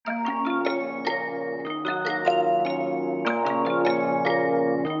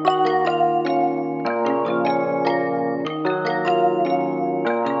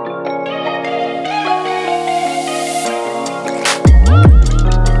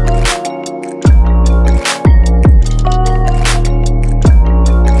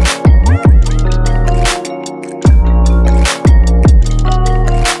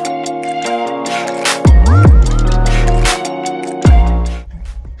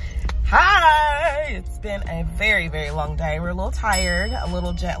been a very, very long day. We're a little tired, a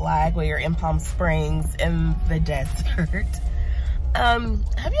little jet lag. We are in Palm Springs in the desert. Have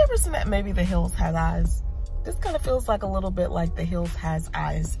you ever seen that movie, The Hills Has Eyes? This kind of feels like a little bit like The Hills Has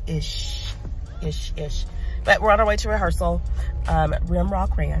Eyes-ish. But we're on our way to rehearsal.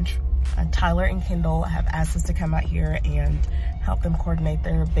 Rimrock Ranch. Tyler and Kendall have asked us to come out here and help them coordinate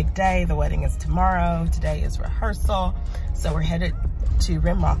their big day. The wedding is tomorrow. Today is rehearsal. So we're headed to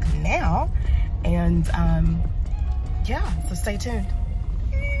Rimrock now. And yeah, so stay tuned.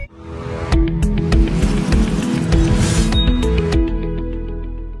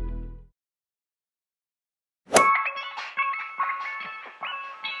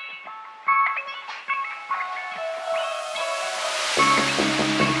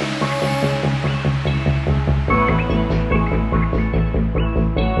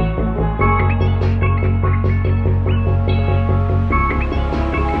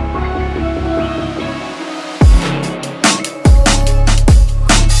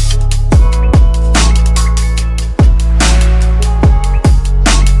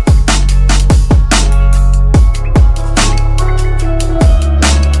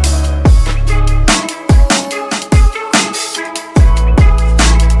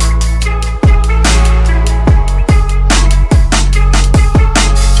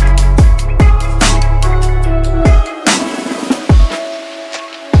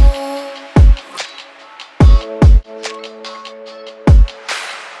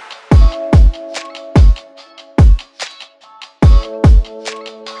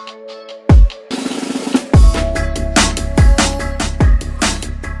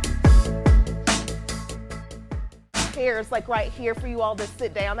 Chairs like right here for you all to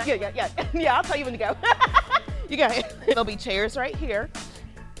sit down. Yeah, I'll tell you when to go. You go ahead. There'll be chairs right here.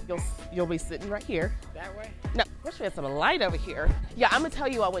 You'll be sitting right here. That way? No, wish we had some light over here. Yeah, I'm gonna tell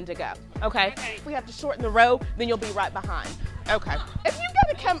you all when to go. Okay? If we have to shorten the row, then you'll be right behind. Okay. If you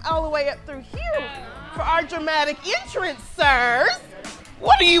gotta come all the way up through here for our dramatic entrance, sirs,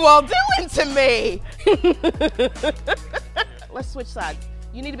 what are you all doing to me? Let's switch sides.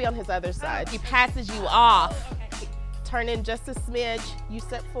 You need to be on his other side. He passes you off. Turn in just a smidge. You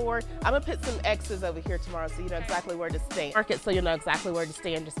step forward. I'm gonna put some X's over here tomorrow so you know exactly where to stand. Mark it so you know exactly where to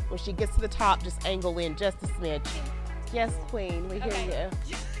stand. Just when she gets to the top, just angle in just a smidge. Yes, queen, we hear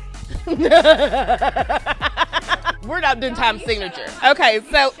you. We're not doing time signature. Okay,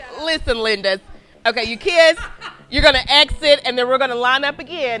 so listen, Linda. Okay, you kiss, you're gonna exit, and then we're gonna line up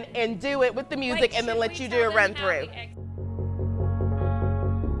again and do it with the music and then let you do a run through.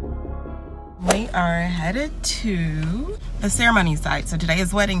 We are headed to the ceremony site. So today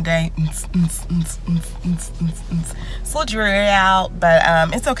is wedding day. It's a little dreary out, but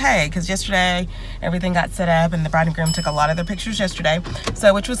it's okay because yesterday everything got set up and the bride and groom took a lot of their pictures yesterday,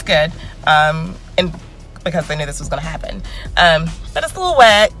 so which was good, and because they knew this was gonna happen. But it's a little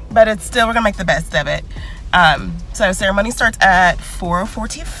wet, but it's still, we're gonna make the best of it. So ceremony starts at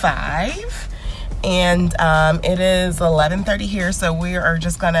 4:45 and it is 11:30 here, so we are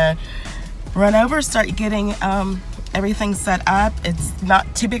just gonna run over, start getting everything set up. It's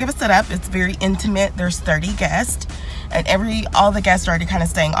not too big of a setup. It's very intimate. There's 30 guests and all the guests are already kind of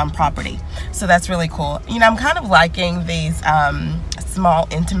staying on property. So that's really cool. You know, I'm kind of liking these small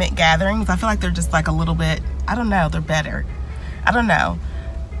intimate gatherings. I feel like they're just like a little bit, I don't know, they're better. I don't know.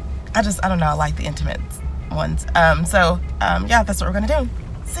 I don't know. I like the intimate ones. Yeah, that's what we're gonna do.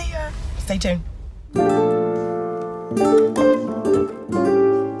 See ya. Stay tuned.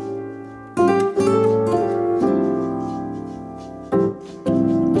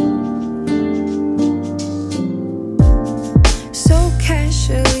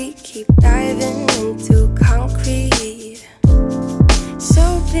 Diving into concrete,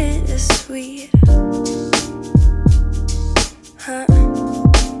 so bittersweet, huh?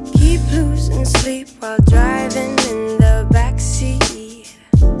 Keep losing sleep while driving in the backseat.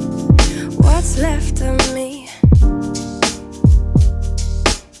 What's left of me?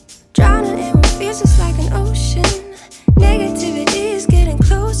 Drowning in what feels just like an ocean. Negativity is getting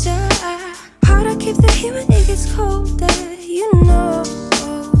closer. Hard to keep the heat when it gets colder, you know.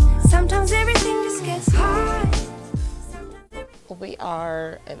 Sometimes everything just gets hard. We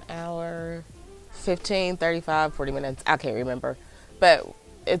are an hour, 15, 35, 40 minutes. I can't remember. But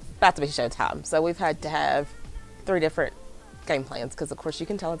it's about to be showtime. So we've had to have 3 different game plans because, of course, you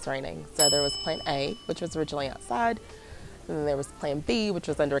can tell it's raining. So there was plan A, which was originally outside. And then there was plan B, which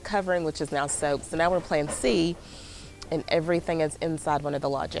was under a covering, which is now soaked. So now we're plan C, and everything is inside one of the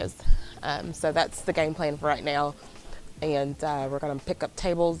lodges. So that's the game plan for right now. And we're gonna pick up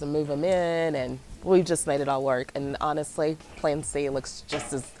tables and move them in and we just made it all work. And honestly, Plan C looks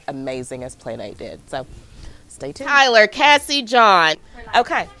just as amazing as Plan A did. So stay tuned. Tyler, Cassie, John.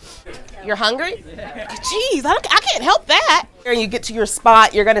 Okay. You're hungry? Jeez, I can't help that. When you get to your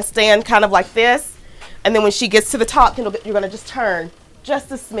spot, you're going to stand kind of like this. And then when she gets to the top, you're going to just turn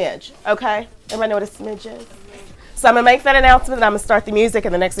just a smidge. Okay? Everybody know what a smidge is? So I'm going to make that announcement and I'm going to start the music.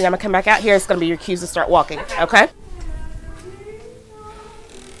 And the next thing I'm going to come back out here, it's going to be your cues to start walking. Okay?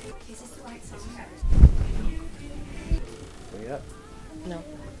 No.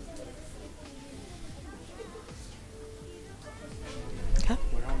 Okay.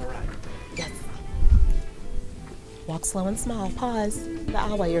 We're on the right. Yes. Walk slow and small. Pause. The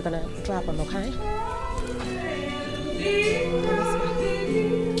aisleway, you're going to drop them, okay?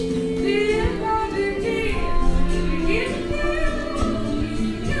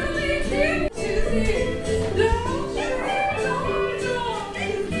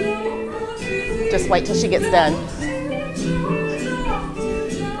 Just wait till she gets done.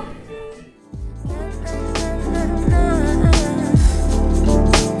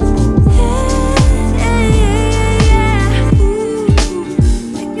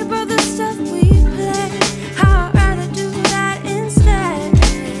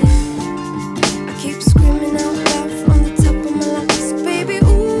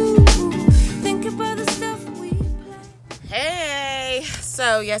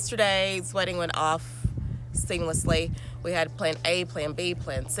 So yesterday's wedding went off seamlessly. We had plan A, plan B,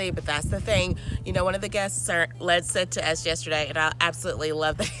 plan C, but that's the thing. You know, one of the guests, Led, said to us yesterday, and I absolutely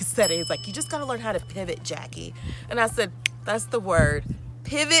love that he said it. He's like, you just gotta learn how to pivot, Jackie. And I said, that's the word.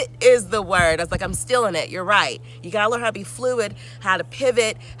 Pivot is the word. I was like, I'm stealing it. You're right. You gotta learn how to be fluid, how to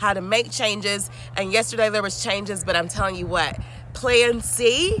pivot, how to make changes. And yesterday there was changes, but I'm telling you what, plan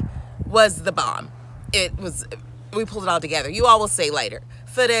C was the bomb. We pulled it all together. You all will see later.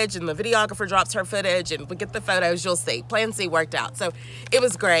 Footage, and the videographer drops her footage, and we get the photos, you'll see. Plan C worked out. So it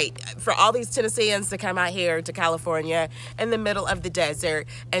was great for all these Tennesseans to come out here to California in the middle of the desert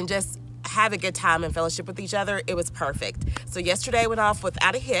and just have a good time and fellowship with each other. It was perfect. So yesterday went off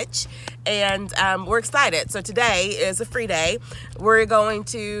without a hitch, and we're excited. So today is a free day. We're going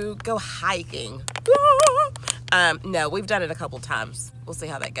to go hiking. No, we've done it a couple times. We'll see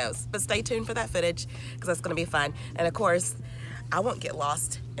how that goes. But stay tuned for that footage because that's going to be fun. And of course, I won't get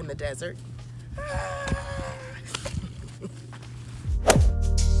lost in the desert.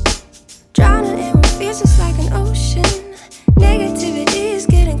 Drowning in feels just like